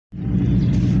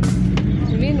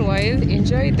while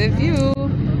enjoy the view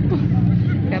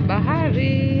ya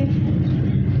bahari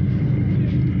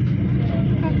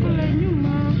kule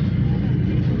nyuma.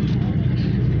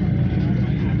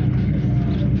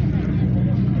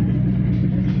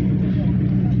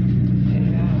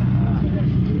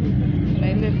 Na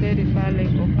ile ferry pale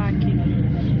iko parking.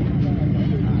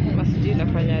 Masijui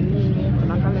nafanya nini,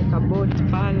 kuna kale kaboti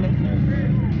pale.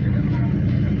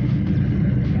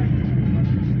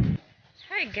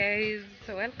 Hi guys,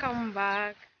 welcome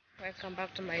back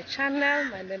to my channel.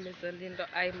 My name is Olindo.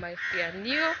 I might be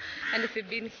new, and if you've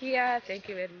been here, thank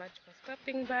you very much for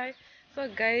stopping by. So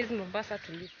guys, Mombasa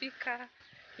tulifika.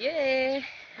 Yay,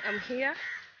 I'm here.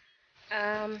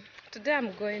 Today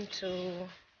I'm going to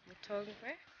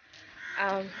Mtongwe.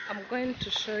 I'm going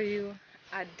to show you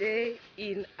a day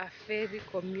in a ferry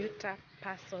commuter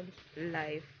person's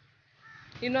life.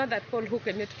 You know that people who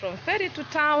commute from ferry to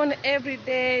town every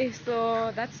day,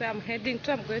 so that's where I'm heading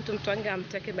to. I'm going to Mtongwe. I'm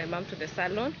taking my mom to the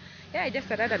salon. Yeah, I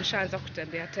just arrived and nishaanza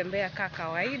kutembea ka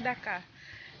kawaida ka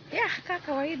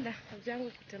kawaida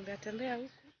yangu kutembea huku.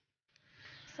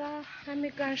 So let me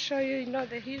go and show you. You know,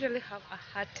 they usually have a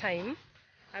hard time.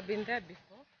 I've been there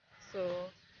before, so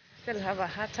they'll have a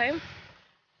hard time.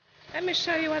 Let me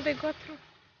show you what they go through.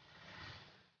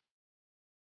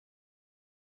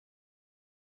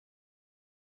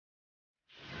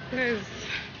 Guys,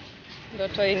 ndo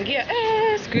tuingia.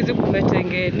 Siku hizi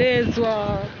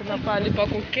kumetengenezwa, kuna pahali pa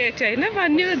kuketi. I never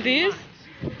knew this.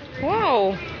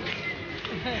 Wow.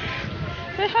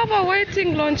 They have a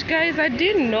waiting lounge, guys. I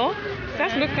didn't know.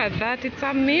 Just look at that. It's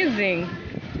amazing.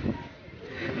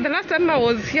 The last time I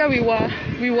was here, we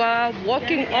were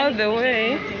walking all the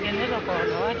way.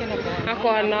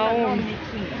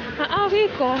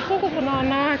 Huku kuna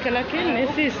wanawake lakini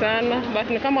si sana, but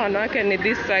ni kama wanawake ni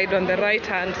this side on the right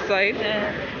hand side,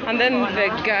 and then the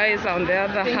guys on the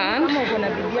other hand.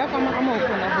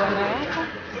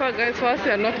 So guys, first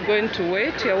you're not going to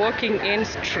wait, you're walking in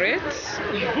straight.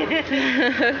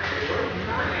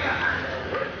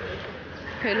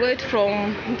 You'll wait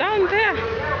from down there.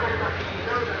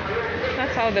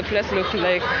 That's how the place looks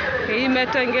like.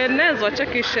 Imetengenezwa,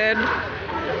 check shed.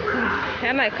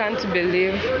 And I can't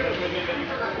believe.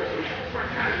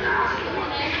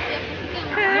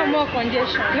 No more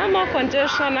congestion. No more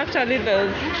congestion. Actually,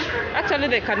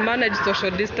 they can manage social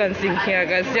distancing here,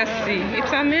 guys. Just see.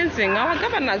 It's amazing. Our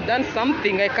governor has done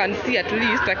something. I can see at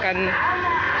least.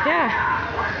 Yeah.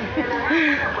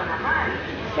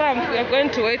 So we're going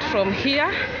to wait from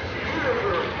here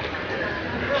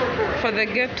for the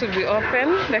gate to be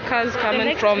open. The cars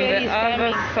coming from the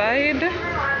other side.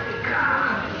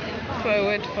 So I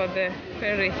wait for the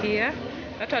ferry here.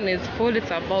 That one is full. It's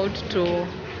about to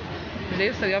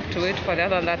leave, so you have to wait for the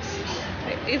other one.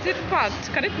 Is it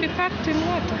packed? Can it be packed in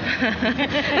water?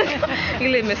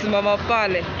 Ile imesimama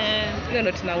pale. Hiyo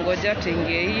ndo tunangoja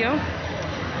tuingie hiyo.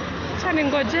 Acha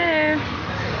ningoje.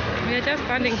 We are just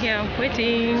standing here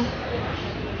waiting.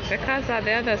 The cars are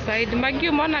the other side. Magi,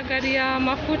 umeona gari ya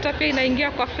mafuta pia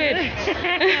inaingia kwa ferry.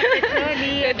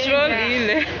 Petroli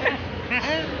ile.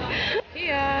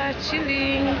 Here,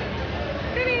 chilling,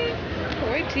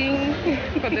 waiting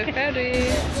for the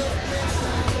ferry.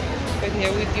 When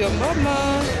you're with your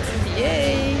mama,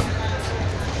 yay!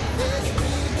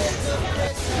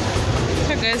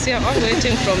 So guys, we are all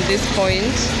waiting from this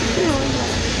point.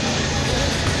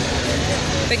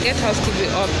 The gate has to be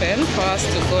open for us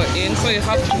to go in, so you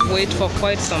have to wait for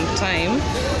quite some time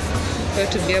for you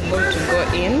to be able to go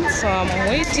in. So I'm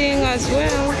waiting as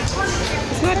well.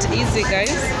 It's not easy,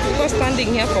 guys, because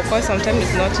standing here for quite some time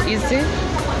is not easy.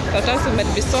 Sometimes it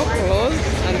might be so close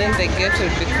and then the gate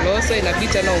will be closed, so inabidi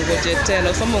tena ungoje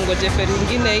tena. So ungoje ferry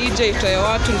nyingine ije itoe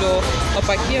watu ndo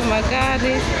wapakie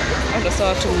magari au ndo sawa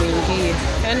watu muingie.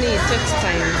 Yani it takes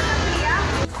time.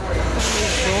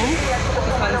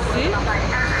 You can see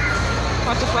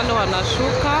watu pale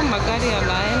wanashuka, magari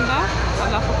yanaenda,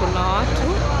 alafu kuna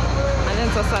watu. And then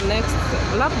sasa next,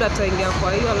 labda taingia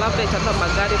kwa hiyo, labda itaenda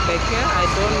magari pekee, I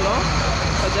don't know.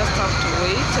 I just have to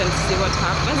wait and see what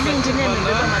happens.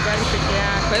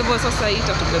 Kwa hivyo sasa hii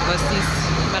itatubeba sisi.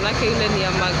 Manake ile ni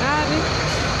ya magari,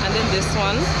 and then this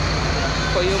one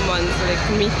for humans like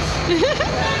me.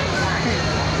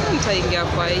 Nitaingia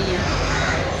kwa hiyo.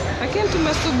 Lakini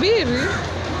tumesubiri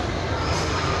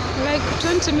like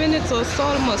 20 minutes or so,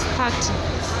 almost 30.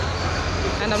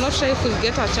 And I'm not sure if we'll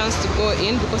get a chance to go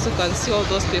in because you can see all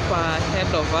those people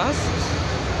ahead of us.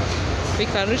 We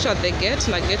can reach at the gate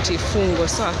na gate ifungwe,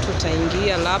 so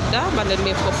hatutaingia labda, but let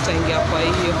me hope tutaingia kwa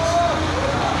hiyo.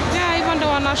 Yeah, hivyo ndo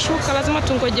wanashuka, lazima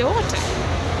tungoje wote.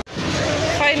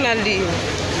 Finally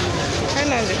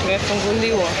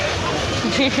tumefunguliwa.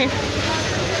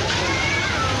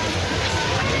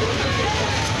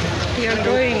 we are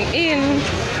going in.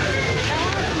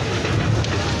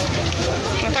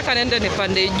 Nataka nende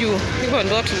nipande juu, hivyo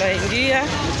ndo tunaingia,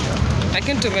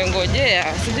 lakini tumengojea.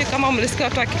 Sijui kama mlisikia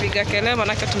watu wakipiga kelele,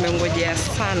 manake tumengojea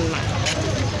sana.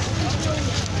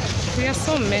 We are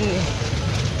so many.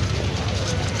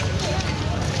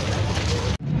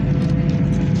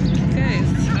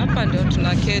 Guys, hapa ndio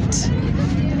tunaketi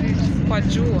kwa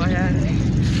jua yani.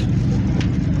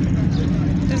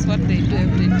 This is what they do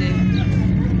every day.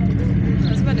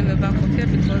 Lazima nimevaa kofia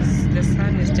because the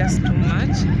sun is just too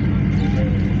much.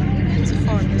 It's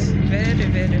hot, very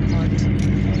very hot.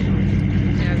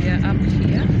 Yeah, we are up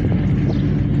here.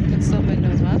 There's so many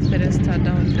of us. The rest are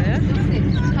down there.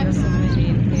 There's so many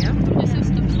in here.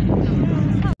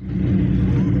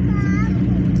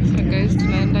 So guys,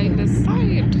 tunaenda in the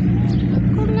side.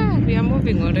 Kuna, we are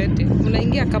moving already.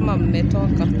 Mnaingia kama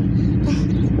mmetoka.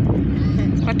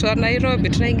 Watu wa Nairobi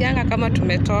tunaingianga kama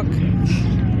tumetoka.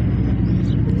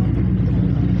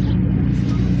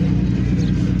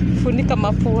 Funika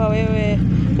mapua wewe.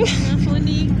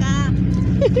 Nafunika.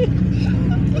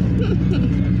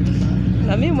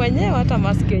 Na mimi mwenyewe hata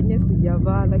maski yenyewe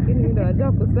sijavaa, lakini mimi ndio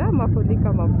najua kusema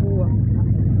funika mapua.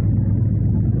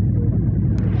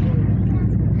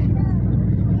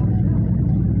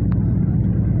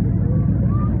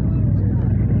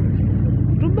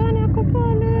 Rubani ako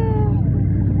pale.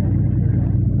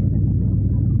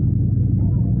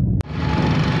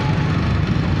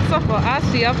 So for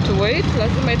us we have to wait.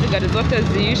 Lazima hizi gari zote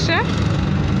ziishe.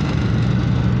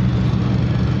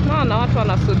 Na watu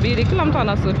wanasubiri, kila mtu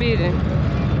anasubiri.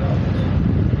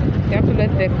 You have to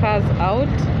let the cars out.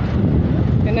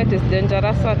 And it is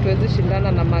dangerous, hatuwezi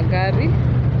shindana na magari.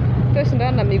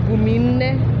 Tutashindana na miguu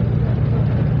minne.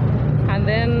 And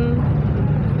then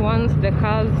once the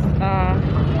cars are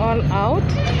all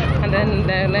out, and then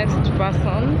the next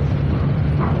person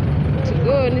to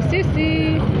go ni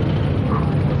sisi.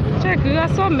 Check, there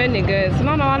are so many guys.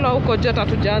 Naona wala huko juu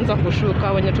hatujaanza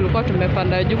kushuka, wenye tulikuwa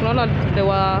tumepanda juu. Naona they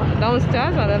were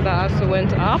downstairs and then the us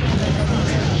went up.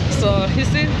 So you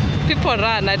see, people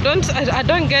run. I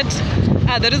don't get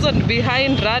the reason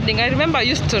behind running. I remember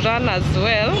I used to run as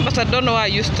well, but I don't know why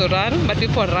I used to run. But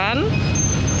people run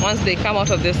once they come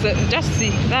out of the just see,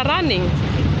 they're running.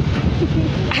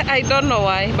 I don't know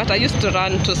why, but I used to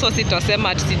run too. So sitasema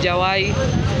ati sijawahi.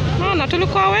 Naona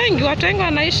tulikuwa wengi, watu wengi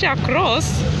wanaishi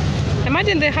across.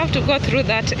 Imagine they have to go through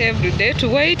that every day to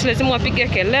wait. Lazima wapige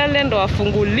kelele ndo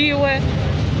wafunguliwe.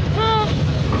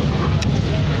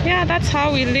 Yeah, that's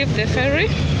how we leave the ferry.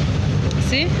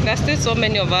 See, there's still so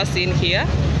many of us in here.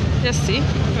 Just see,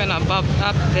 even above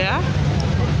up there.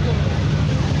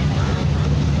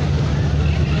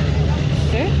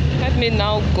 Okay, let me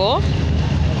now go.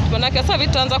 Manake sasa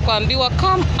vitaanza kuambiwa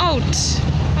come out.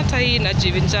 Hata hii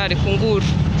inajivinjari kunguru.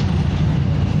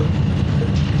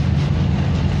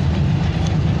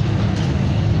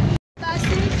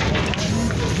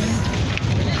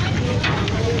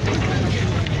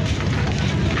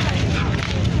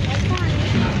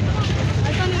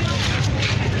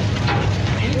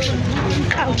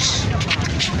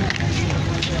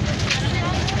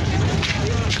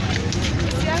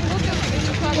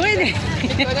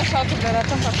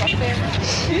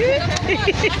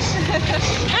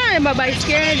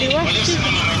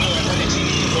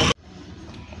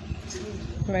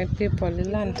 My people,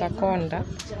 ila nitakonda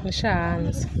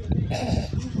nishaanza.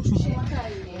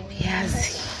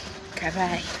 Viazi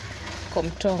karai kwa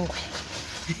Mtongwe.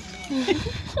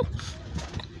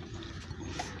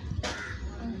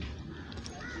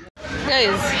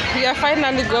 Guys, we are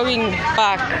finally going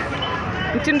back.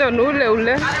 Mtindo ni ule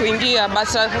ule kuingia, but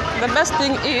the best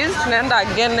thing is tunaenda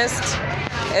against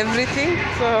everything,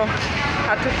 so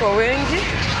hatuko wengi.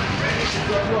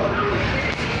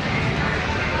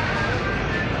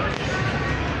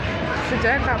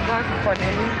 Sijaweka back kwa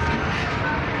nini,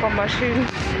 kwa machine.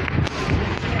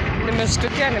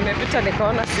 Nimeshtukia, nimepita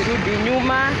nikaona sirudi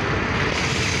nyuma,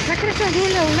 lakini tu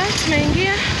ule ule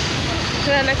tunaingia.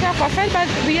 Tunaelekea kwa Ferry,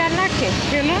 but we are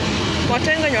lucky, you know. Watu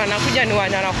wengi wanakuja ni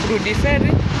wanyana kurudi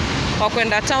Ferry.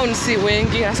 Wakwenda town si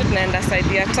wengi, sasa tunaenda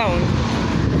side ya town.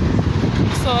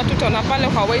 So watu tuna pale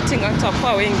kwa waiting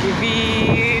watakuwa wengi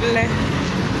vile.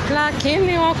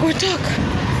 Lakini wakutoka.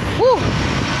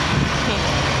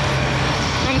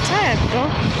 I'm tired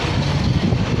though.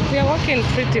 We are walking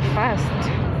pretty fast.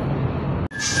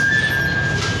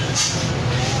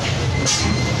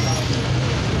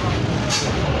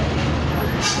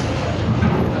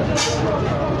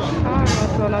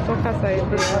 Tunatoka side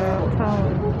ya town.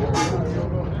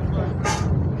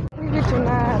 Hivi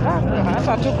tuna haraka,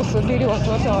 sasa tu kusubiri watu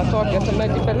wote watoke,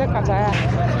 tumejipeleka tayari.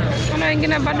 Kuna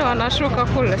wengine bado wanashuka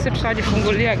kule, si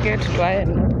tutajifungulia gate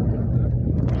twaenda.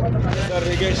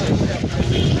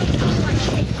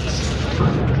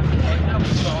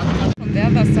 On the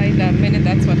other side, I mean,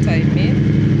 that's what I mean.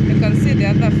 You can see the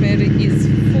other ferry is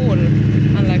full,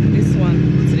 unlike this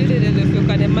one. It's really, if you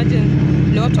can imagine,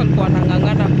 watu walikuwa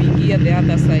wanang'ang'ana kuingia the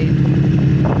other side.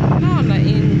 Naona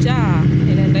injaa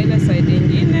inaenda ile side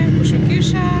ingine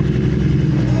kushukisha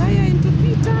haya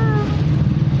intupita,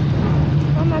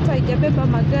 kama hata haijabeba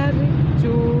magari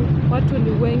juu watu ni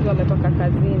wengi wametoka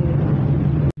kazini.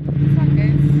 So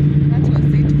guys, that was